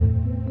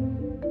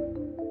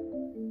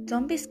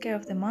Don't be scared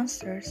of the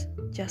monsters,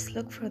 just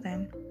look for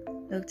them.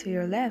 Look to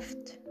your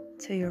left,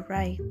 to your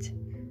right,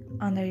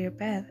 under your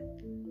bed,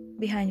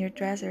 behind your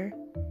dresser,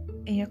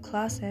 in your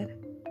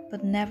closet,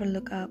 but never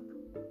look up.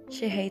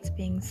 She hates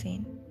being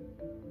seen.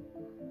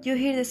 You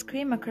hear the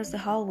scream across the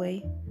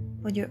hallway,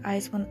 but your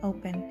eyes won't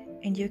open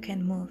and you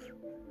can't move.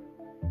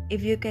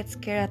 If you get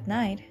scared at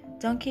night,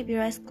 don't keep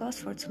your eyes closed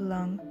for too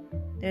long.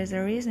 There's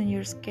a reason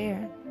you're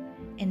scared,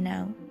 and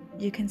now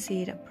you can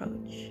see it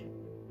approach.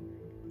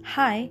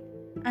 Hi,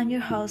 I'm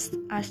your host,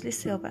 Ashley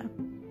Silva.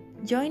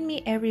 Join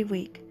me every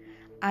week.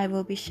 I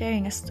will be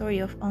sharing a story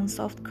of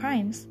unsolved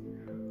crimes,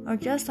 or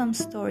just some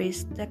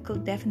stories that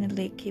could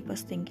definitely keep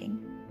us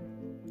thinking.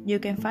 You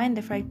can find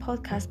the Fright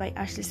podcast by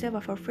Ashley Silva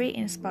for free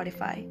in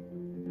Spotify.